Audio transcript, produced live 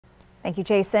Thank you,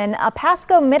 Jason.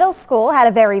 Pasco Middle School had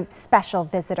a very special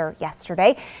visitor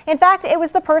yesterday. In fact, it was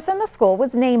the person the school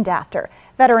was named after.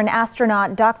 Veteran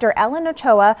astronaut Dr. Ellen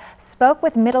Ochoa spoke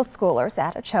with middle schoolers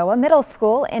at Ochoa Middle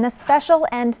School in a special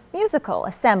and musical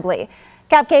assembly.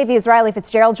 Cap KV's Rylee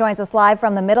Fitzgerald joins us live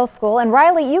from the middle school. And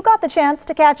Rylee, you got the chance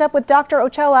to catch up with Dr.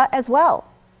 Ochoa as well.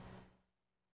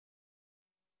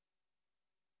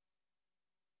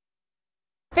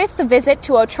 Fifth visit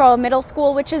to Ochoa Middle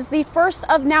School, which is the first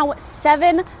of now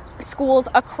 7 schools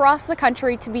across the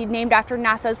country to be named after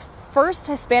NASA's first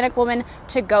Hispanic woman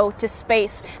to go to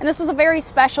space. And this was a very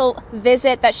special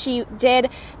visit that she did,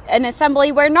 an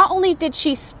assembly where not only did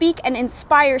she speak and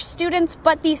inspire students,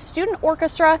 but the student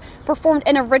orchestra performed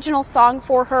an original song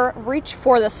for her, Reach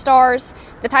for the Stars.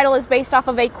 The title is based off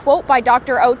of a quote by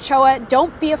Dr. Ochoa,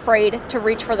 "Don't be afraid to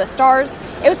reach for the stars."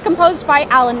 It was composed by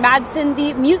Alan Madsen,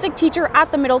 the music teacher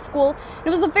at the middle school. It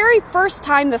was the very first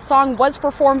time the song was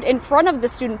performed in front of the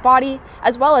student body,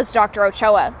 as well as Dr.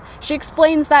 Ochoa. She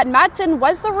explains that Madsen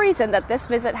was the reason that this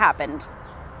visit happened.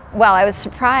 Well, I was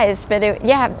surprised, but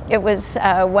it was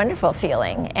a wonderful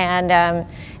feeling. And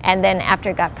then after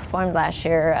it got performed last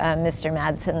year, Mr.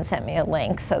 Madsen sent me a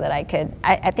link so that I could,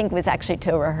 I think it was actually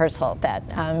to a rehearsal that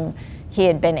he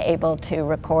had been able to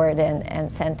record and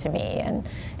send to me.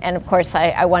 And of course,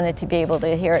 I wanted to be able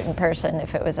to hear it in person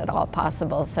if it was at all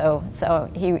possible. So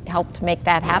he helped make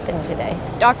that happen today.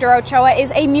 Dr. Ochoa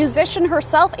is a musician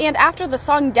herself, and after the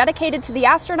song dedicated to the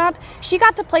astronaut, she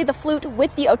got to play the flute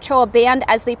with the Ochoa band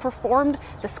as they performed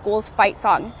the school's fight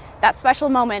song. That special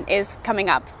moment is coming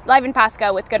up. Live in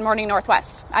Pasco with Good Morning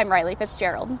Northwest, I'm Rylee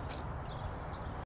Fitzgerald.